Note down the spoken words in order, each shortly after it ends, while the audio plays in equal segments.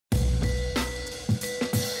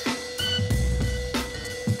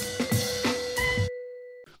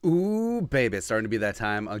Ooh, baby, it's starting to be that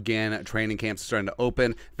time again. Training camps are starting to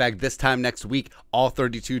open. In fact, this time next week, all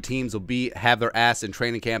 32 teams will have their ass in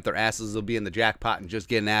training camp. Their asses will be in the jackpot and just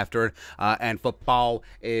getting after it. And football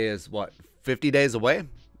is, what, 50 days away?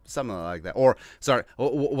 Something like that. Or, sorry,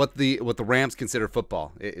 what the Rams consider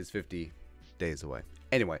football is 50 days away.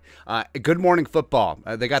 Anyway, good morning football.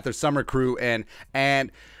 They got their summer crew in,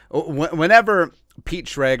 and whenever Pete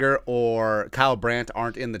Schrager or Kyle Brandt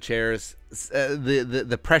aren't in the chairs,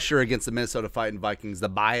 the pressure against the Minnesota Vikings, the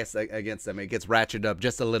bias against them, it gets ratcheted up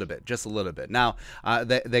just a little bit. Now,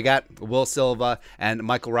 they got Will Silva and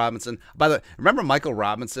Michael Robinson. By the way, remember Michael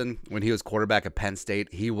Robinson when he was quarterback at Penn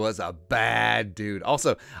State? He was a bad dude.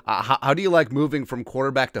 Also, how do you like moving from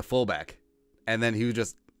quarterback to fullback? And then he was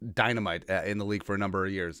just dynamite in the league for a number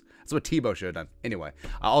of years. That's what Tebow should have done. Anyway,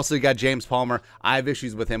 also you got James Palmer. I have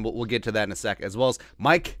issues with him, but we'll get to that in a sec, as well as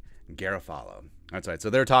Mike Garofolo. That's right. So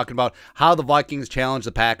they're talking about how the Vikings challenge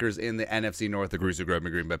the Packers in the NFC North, the Greasy, Grimy,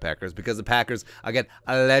 Green Bay Packers, because the Packers, again,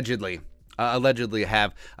 allegedly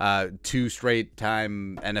have 2 straight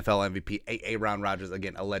time NFL MVP, Aaron Rodgers,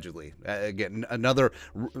 again, allegedly. Again, another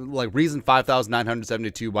reason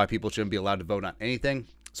 5,972 why people shouldn't be allowed to vote on anything.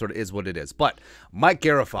 Sort of is what it is. But Mike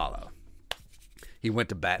Garofolo, he went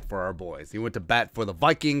to bat for our boys. He went to bat for the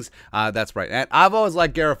Vikings. That's right. And I've always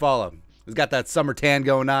liked Garofolo. He's got that summer tan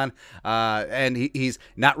going on. And he's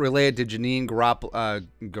not related to Janine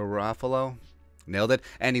Garofalo. Nailed it.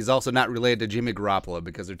 And he's also not related to Jimmy Garoppolo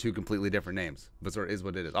because they're 2 completely different names. But sort of is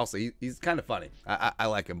what it is. Also, he's kind of funny. I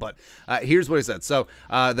like him. But here's what he said. So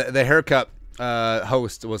the haircut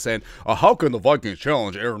host was saying, how can the Vikings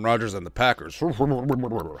challenge Aaron Rodgers and the Packers?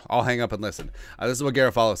 I'll hang up and listen. This is what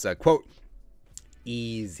Garofalo said. Quote,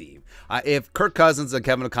 easy. If Kirk Cousins and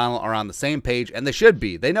Kevin O'Connell are on the same page, and they should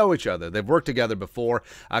be, they know each other. They've worked together before.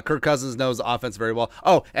 Kirk Cousins knows the offense very well.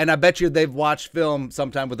 Oh, and I bet you they've watched film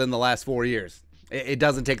sometime within the last 4 years. It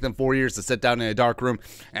doesn't take them 4 years to sit down in a dark room.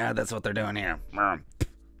 That's what they're doing here.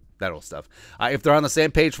 That old stuff. If they're on the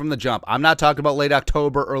same page from the jump, I'm not talking about late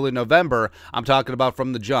October, early November. I'm talking about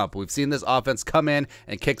from the jump. We've seen this offense come in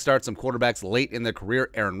and kickstart some quarterbacks late in their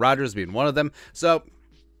career, Aaron Rodgers being one of them. So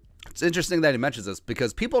it's interesting that he mentions this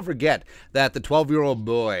because people forget that the 12-year-old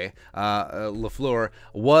boy, LaFleur,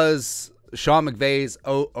 was Sean McVay's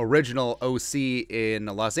original OC in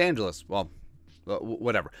Los Angeles. Well,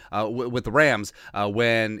 whatever, with the Rams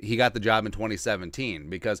when he got the job in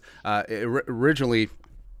 2017 because originally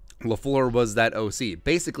LaFleur was that OC.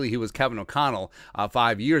 Basically, he was Kevin O'Connell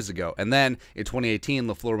 5 years ago. And then in 2018,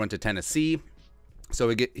 LaFleur went to Tennessee so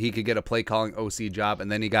he could get a play-calling OC job.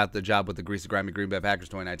 And then he got the job with the Greasy, Grimy Green Bay Packers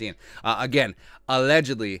 2019. Again,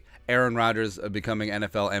 allegedly, Aaron Rodgers becoming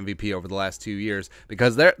NFL MVP over the last 2 years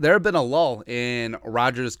because there have been a lull in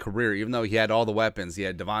Rodgers' career, even though he had all the weapons. He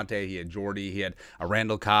had Devontae, he had Jordy, he had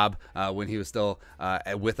Randall Cobb when he was still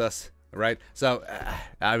with us, right? So,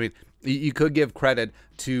 I mean, you could give credit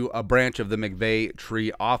to a branch of the McVay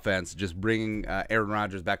tree offense just bringing Aaron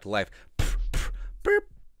Rodgers back to life.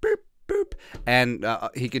 And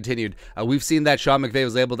he continued, we've seen that Sean McVay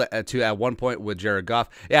was able to at one point with Jared Goff.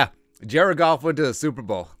 Yeah, Jared Goff went to the Super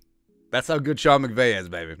Bowl. That's how good Sean McVay is,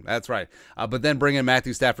 baby. That's right. But then bring in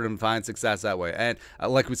Matthew Stafford and find success that way. And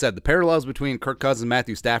like we said, the parallels between Kirk Cousins and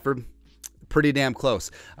Matthew Stafford, pretty damn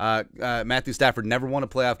close. Matthew Stafford never won a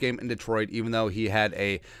playoff game in Detroit, even though he had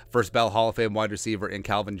a first ballot Hall of Fame wide receiver in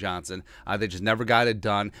Calvin Johnson. They just never got it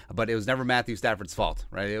done, but it was never Matthew Stafford's fault,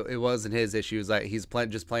 right? It wasn't his issues. Like he's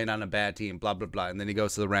just playing on a bad team, blah, blah, blah. And then he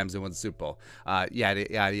goes to the Rams and wins the Super Bowl,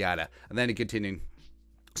 yada, yada, yada. And then he continued.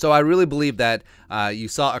 So I really believe that you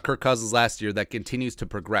saw a Kirk Cousins last year that continues to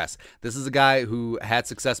progress. This is a guy who had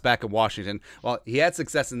success back in Washington. Well, he had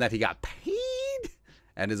success in that he got paid.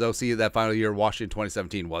 And his OC that final year, Washington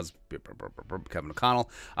 2017, was Kevin O'Connell.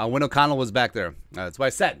 When O'Connell was back there, that's what I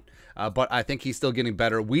said. But I think he's still getting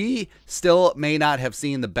better. We still may not have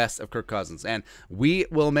seen the best of Kirk Cousins. And we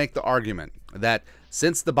will make the argument that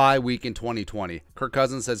since the bye week in 2020, Kirk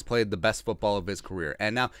Cousins has played the best football of his career.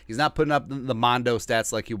 And now he's not putting up the Mondo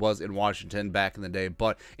stats like he was in Washington back in the day.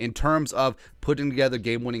 But in terms of putting together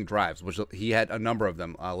game-winning drives, which he had a number of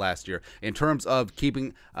them last year, in terms of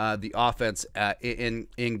keeping the offense in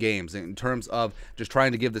games, in terms of just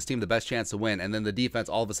trying to give this team the best chance to win, and then the defense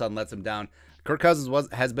all of a sudden lets him down, Kirk Cousins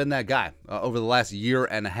has been that guy over the last year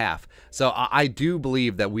and a half. So I do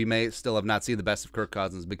believe that we may still have not seen the best of Kirk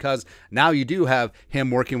Cousins because now you do have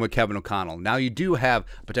him working with Kevin O'Connell. Now you do have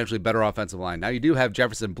potentially better offensive line. Now you do have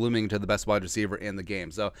Jefferson blooming to the best wide receiver in the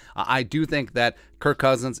game. So I do think that Kirk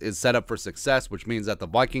Cousins is set up for success, which means that the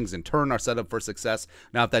Vikings in turn are set up for success.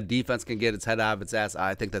 Now if that defense can get its head out of its ass,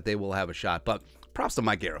 I think that they will have a shot. But props to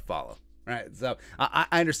Mike Garofolo. Right, so I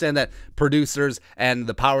understand that producers and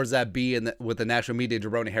the powers that be with the national media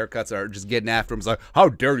jabroni haircuts are just getting after him. It's like, how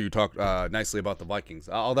dare you talk nicely about the Vikings?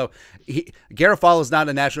 Although Garofolo is not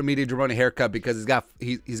a national media jabroni haircut because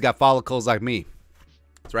he's got follicles like me.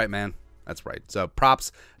 That's right, man. That's right. So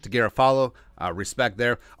props to Garofolo, respect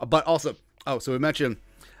there. But also, so we mentioned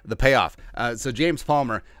the payoff. So James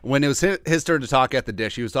Palmer, when it was his turn to talk at the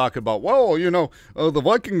dish, he was talking about, well, the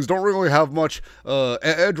Vikings don't really have much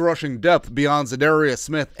edge rushing depth beyond Zadarius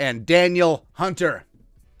Smith and Daniel Hunter.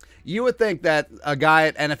 You would think that a guy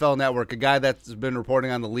at NFL Network, a guy that's been reporting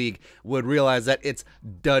on the league, would realize that it's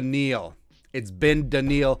Daniil. It's been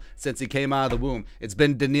Daniil since he came out of the womb. It's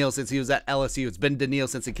been Daniil since he was at LSU. It's been Daniil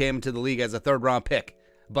since he came into the league as a third-round pick.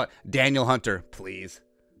 But Daniel Hunter, please.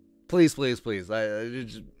 Please.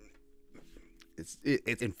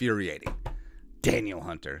 It's infuriating. Daniel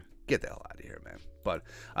Hunter. Get the hell out of here, man. But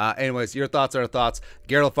anyways, your thoughts are our thoughts.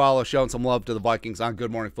 Garofalo showing some love to the Vikings on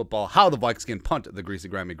Good Morning Football. How the Vikes can punt the Greasy,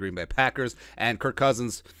 Grimy Green Bay Packers. And Kirk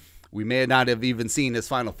Cousins, we may not have even seen his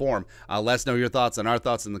final form. Let us know your thoughts and our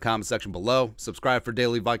thoughts in the comment section below. Subscribe for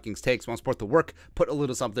daily Vikings takes. Want to support the work? Put a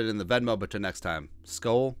little something in the Venmo. But till next time,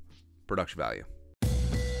 Skol, production value.